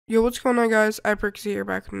Yo, what's going on, guys? iPerksy here,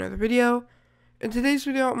 back with another video. In today's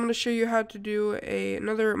video, I'm going to show you how to do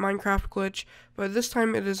another Minecraft glitch, but this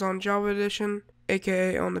time it is on Java Edition,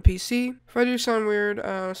 aka on the PC. If I do sound weird,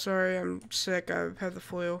 sorry, I'm sick, I've had the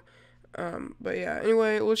flu. But yeah,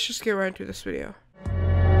 anyway, let's just get right into this video.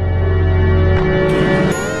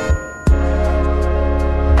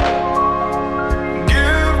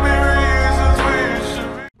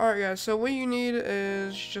 Alright guys, so what you need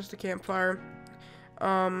is just a campfire.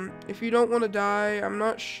 If you don't want to die, I'm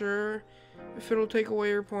not sure if it'll take away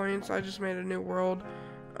your points. I just made a new world,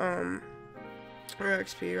 or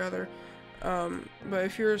XP rather. But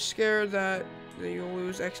if you're scared that you'll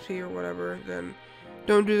lose XP or whatever, then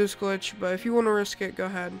don't do this glitch. But if you want to risk it, go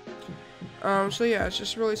ahead. So yeah, it's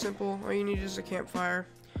just really simple. All you need is a campfire,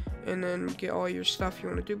 and then get all your stuff you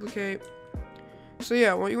want to duplicate. So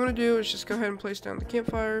yeah, what you want to do is just go ahead and place down the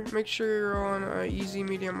campfire. Make sure you're on easy,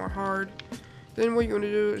 medium, or hard. Then what you want to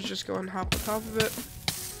do is just go ahead and hop on top of it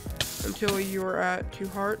until you are at 2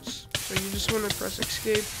 hearts. So you just want to press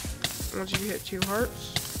escape once you hit 2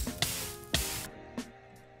 hearts,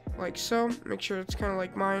 like so. Make sure it's kind of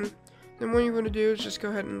like mine. Then what you want to do is just go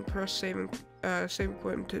ahead and press save and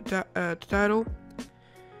quit to title.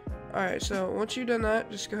 Alright, so once you've done that,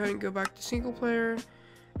 just go ahead and go back to single player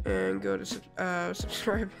and go to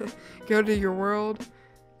subscribe. Go to your world.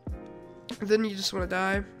 Then you just want to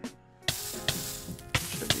die.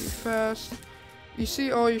 Should be fast. You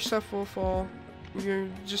see all your stuff will fall. You're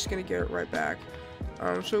just gonna get it right back.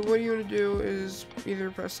 So what you want to do is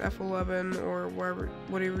either press F11 or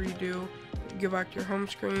whatever you do, go back to your home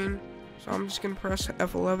screen. So I'm just gonna press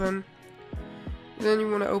F11. Then you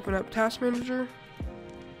want to open up Task Manager,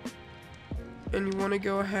 and you want to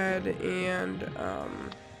go ahead and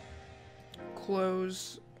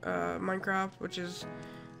close Minecraft, which is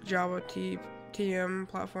Java TM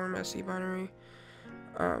platform SE binary.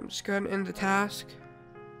 Just go ahead and end the task.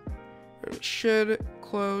 It should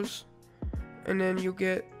close, and then you'll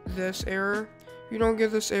get this error. If you don't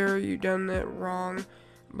get this error, you've done it wrong,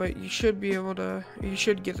 but you should be able to. You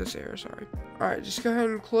should get this error. Sorry. All right, just go ahead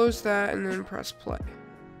and close that, and then press play.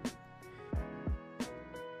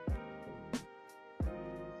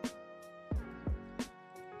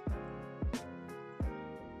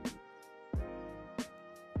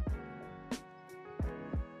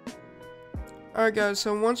 Alright guys,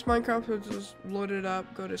 so once Minecraft is loaded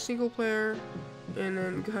up, go to single player, and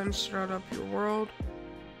then go ahead and start up your world.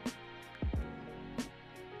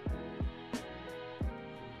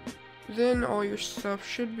 Then all your stuff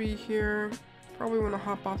should be here. Probably want to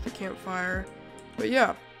hop off the campfire, but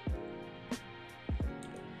yeah.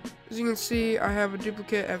 As you can see, I have a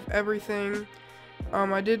duplicate of everything.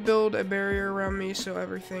 I did build a barrier around me so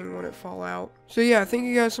everything wouldn't fall out. So yeah, thank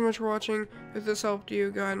you guys so much for watching. If this helped you,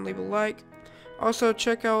 go ahead and leave a like. Also,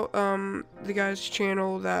 check out the guy's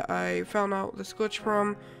channel that I found out this glitch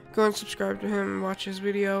from. Go and subscribe to him and watch his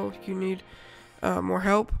video if you need more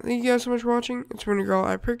help. Thank you guys so much for watching. It's been your girl,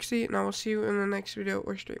 iPerksy, and I will see you in the next video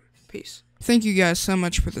or stream. Peace. Thank you guys so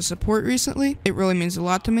much for the support recently. It really means a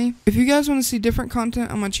lot to me. If you guys want to see different content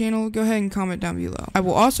on my channel, go ahead and comment down below. I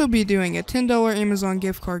will also be doing a $10 Amazon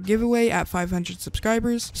gift card giveaway at 500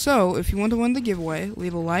 subscribers. So if you want to win the giveaway,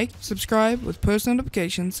 leave a like, subscribe with post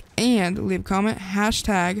notifications, and leave a comment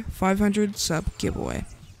 #500 sub giveaway.